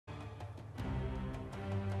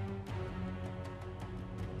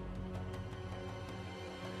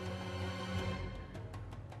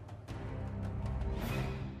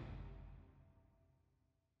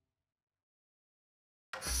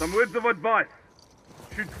Some words of advice.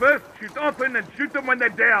 Shoot first, shoot often, and shoot them when they're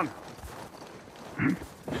down.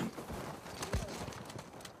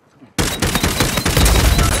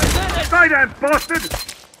 Stay down, bastard!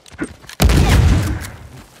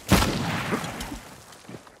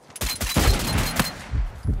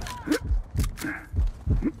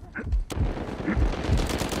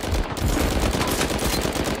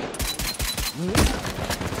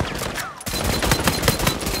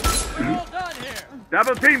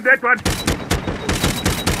 Double team that one!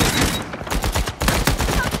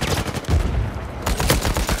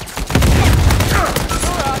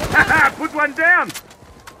 Haha, put one down!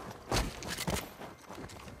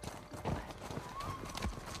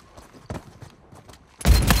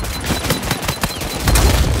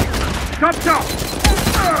 Chop chop!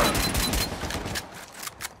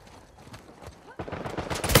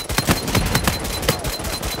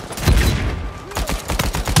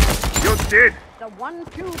 You're dead! The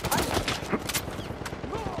 1-2 punch.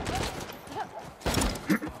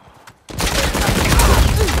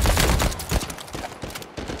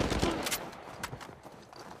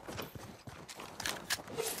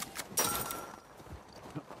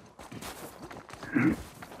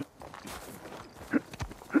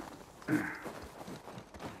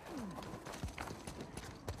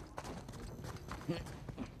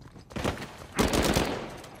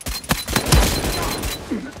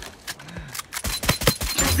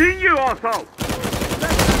 You asshole!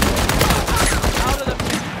 Out of the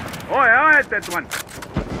pit. Oh, I had that one.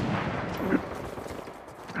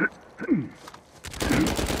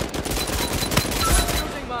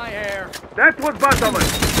 Losing my hair. That was both of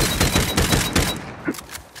us.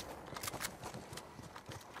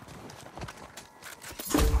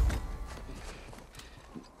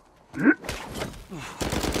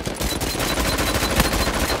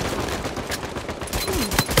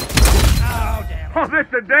 Oh,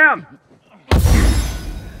 that's a down!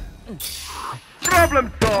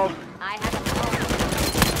 Problem solved! I have a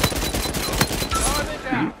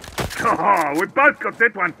problem. Oh, we both got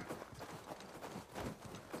that one!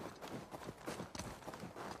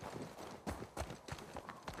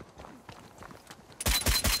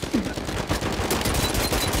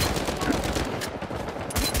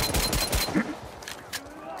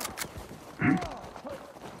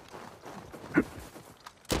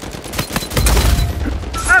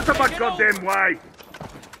 Out of my goddamn way!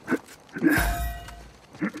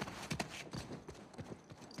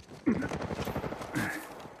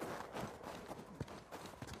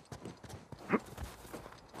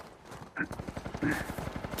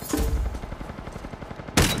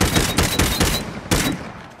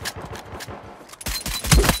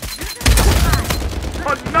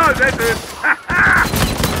 Oh no, that hurts!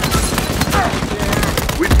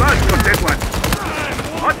 We both got that one!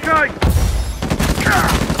 Hot shot!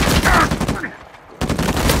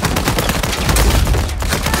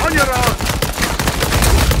 On your own!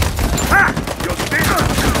 Ha! You're dead!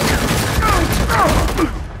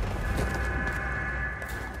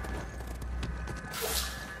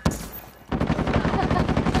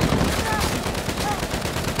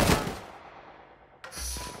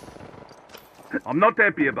 I'm not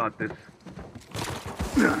happy about this.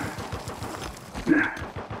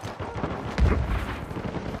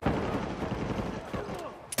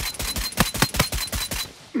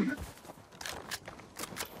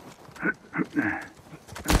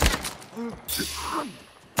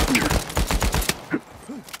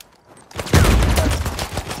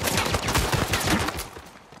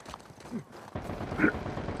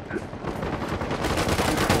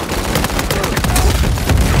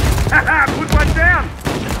 Put one down!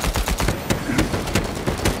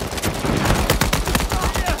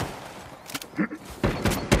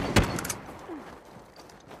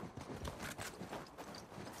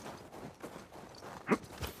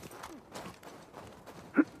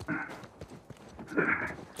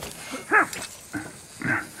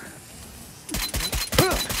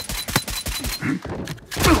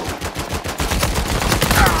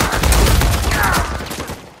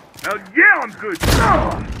 Hell yeah, I'm good!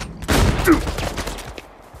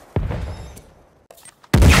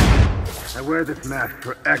 I wear this mask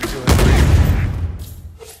for excellent reasons.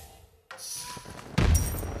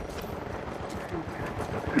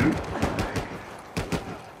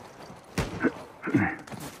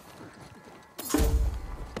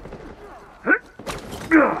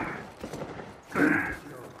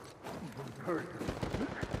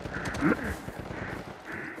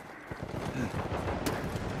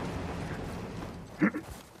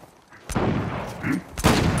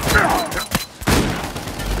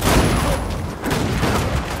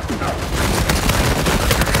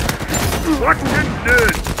 What a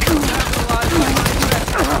nerd!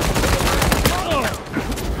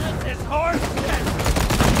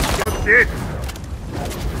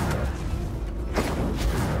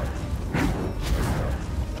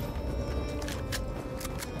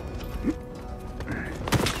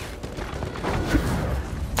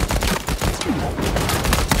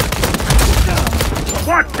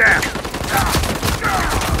 down.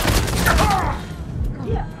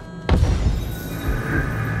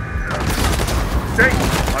 See,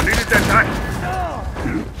 I needed that time.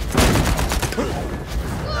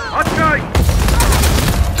 Okay.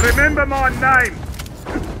 Remember my name.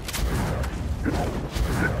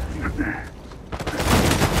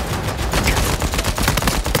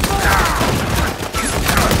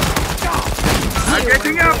 I'm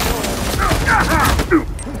getting up.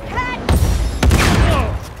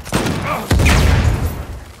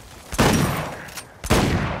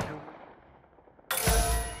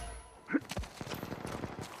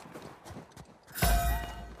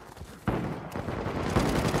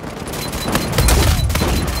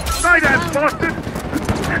 Stay down, bastard!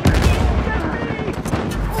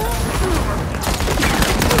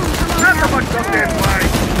 Not so much goddamn way!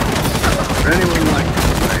 Anyone like to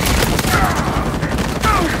play?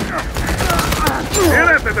 Here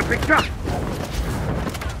after the picture!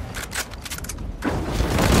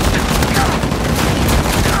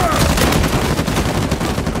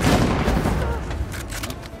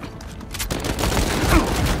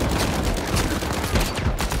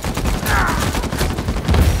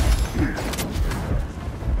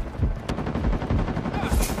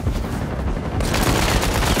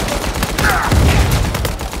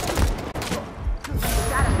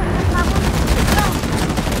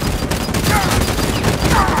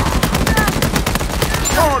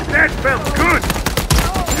 That felt good!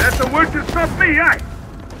 That's the word to stop me, eh?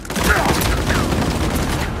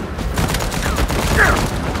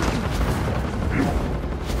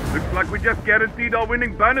 Looks like we just guaranteed our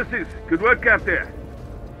winning bonuses. Good work out there.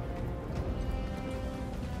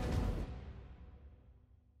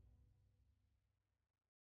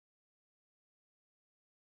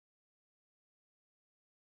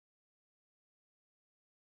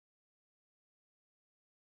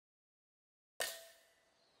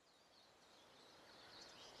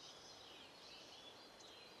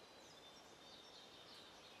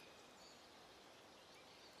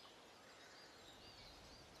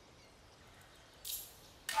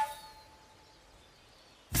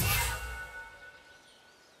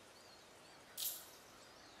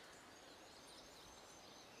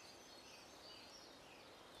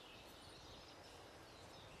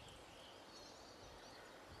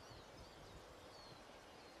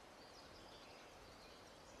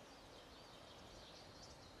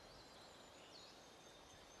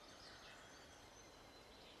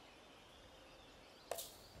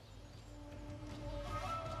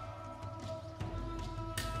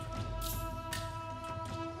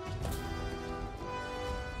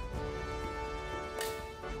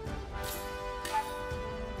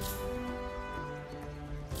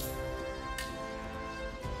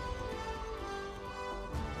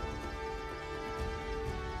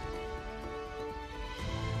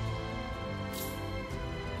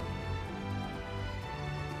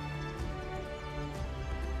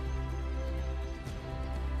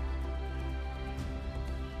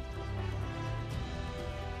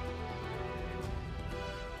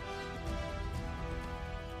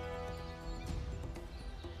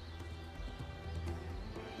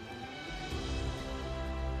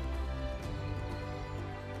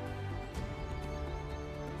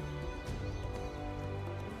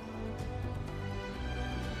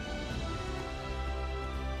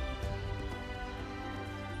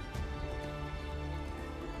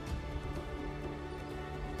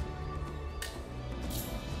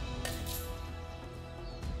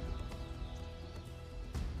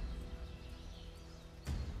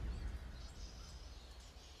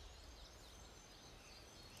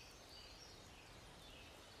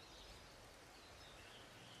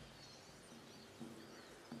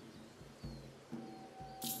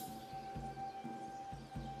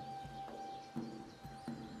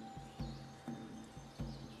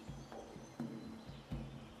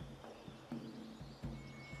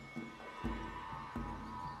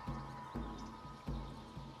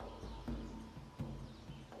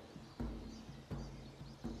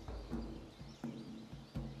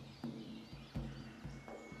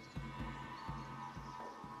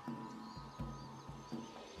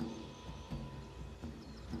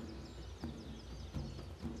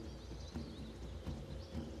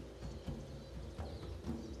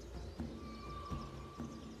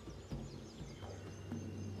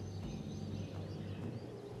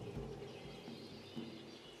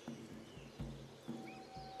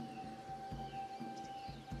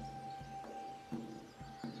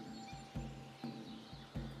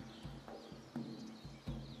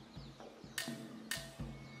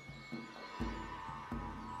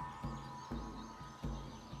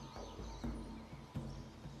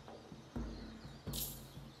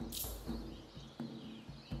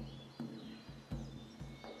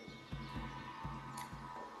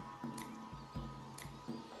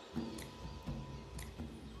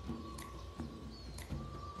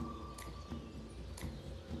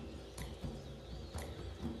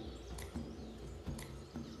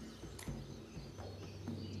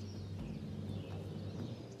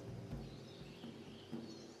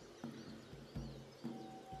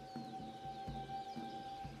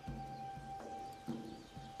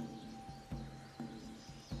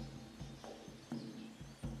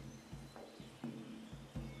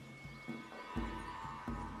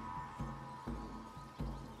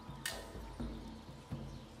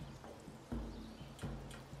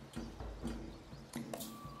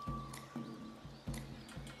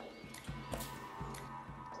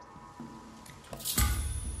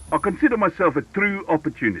 consider myself a true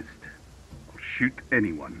opportunist. I'll shoot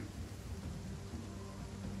anyone.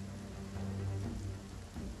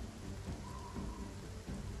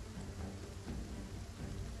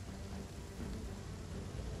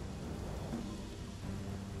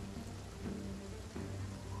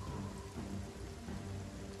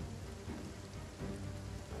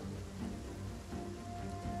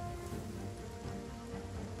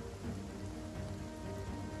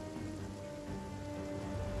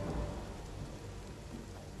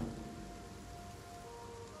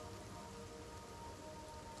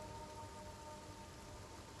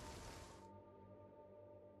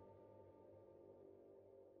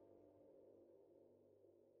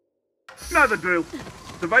 Know the drill.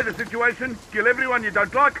 Survey the situation, kill everyone you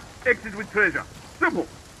don't like, exit with treasure. Simple.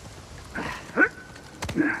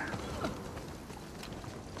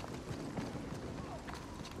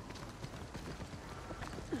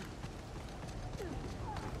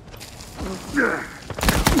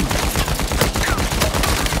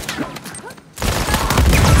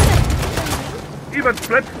 Even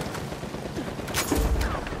split.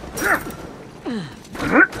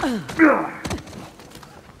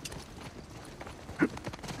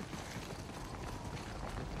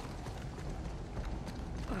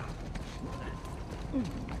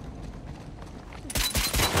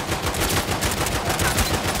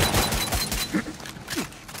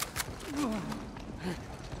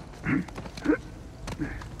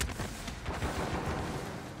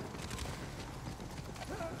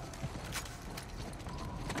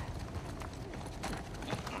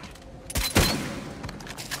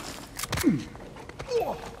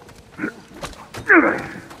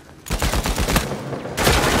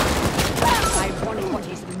 I want what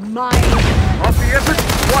is mine. Off the effort,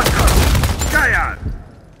 watch out. Stay out.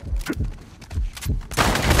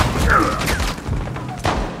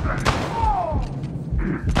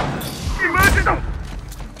 Emergency!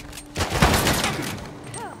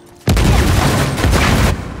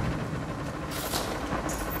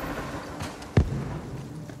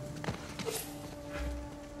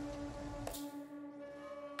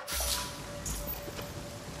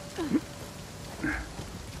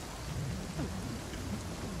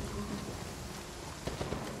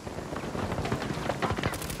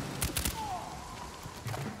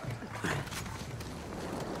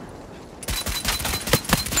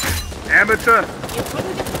 Amateur! You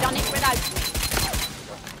couldn't have done it without me.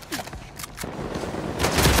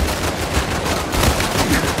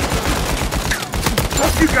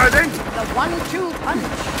 Off you go then! The 1-2 punch.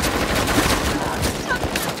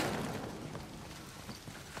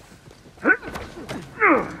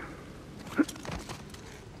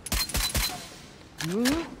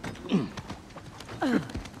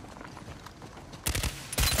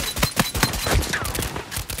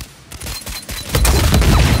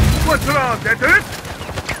 What's wrong, that's it?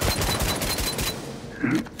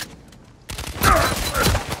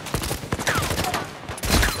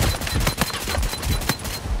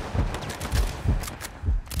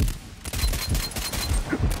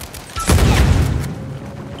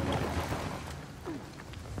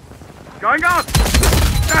 Going up!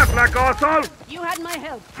 That black arsehole! You had my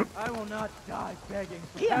help. I will not die begging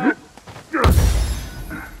for Here.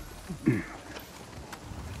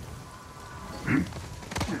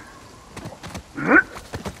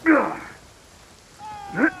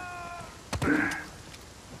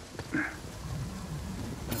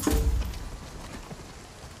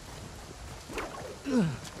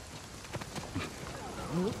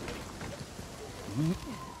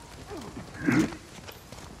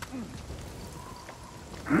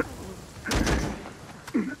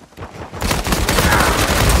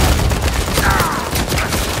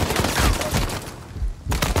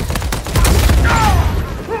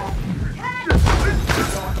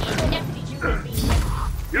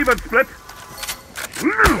 Even split!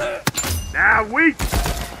 Now weak!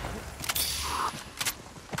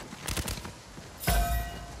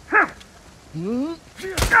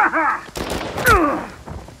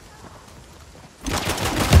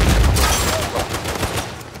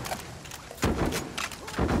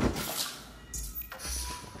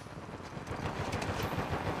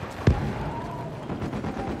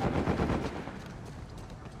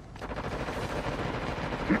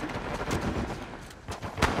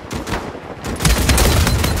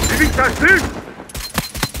 So soon!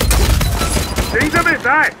 Seems a bit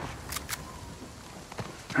tight.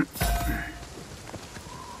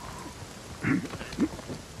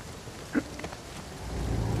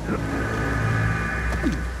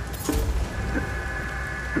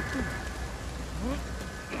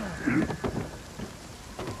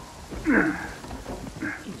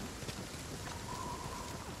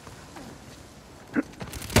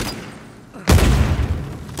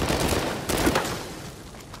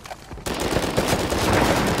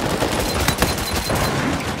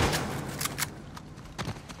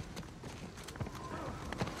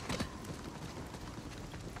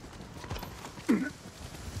 Down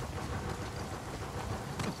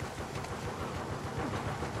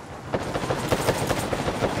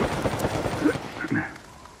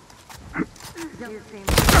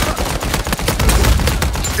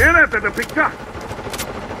after the picture.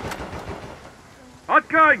 Hot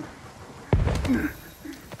going.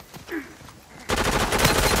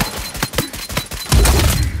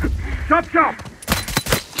 Chop chop.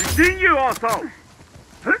 We've seen you, asshole.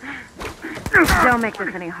 Don't make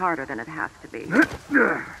this any harder than it has to be.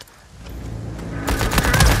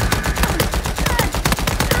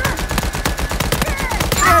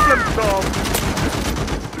 Problem solved.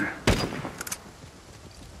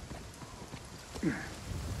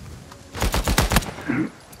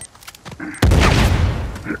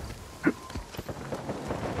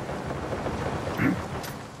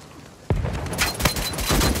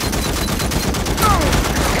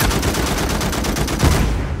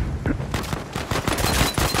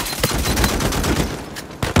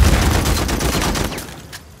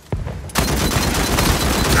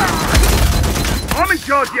 I'm in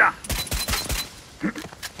charge, yeah.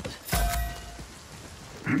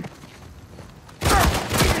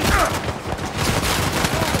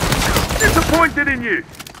 Disappointed in you.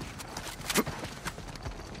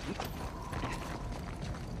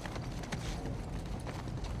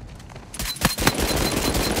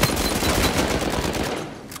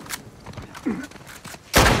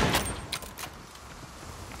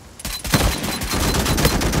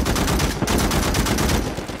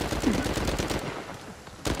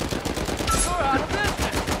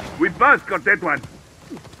 We both got that one.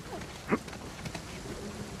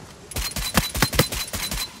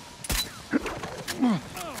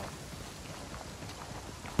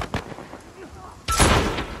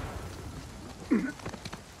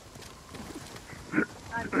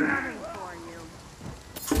 I'm coming for you.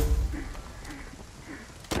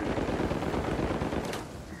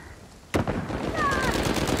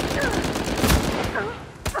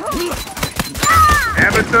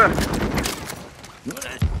 Amateur.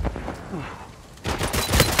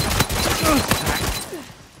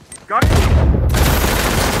 Got it.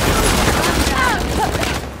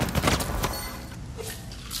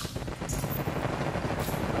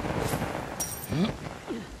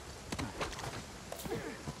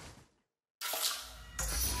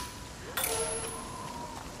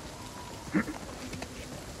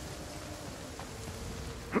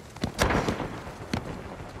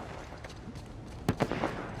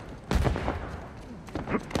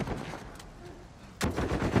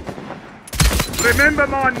 Remember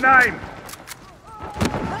my name.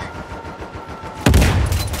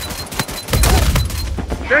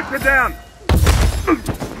 Set her down.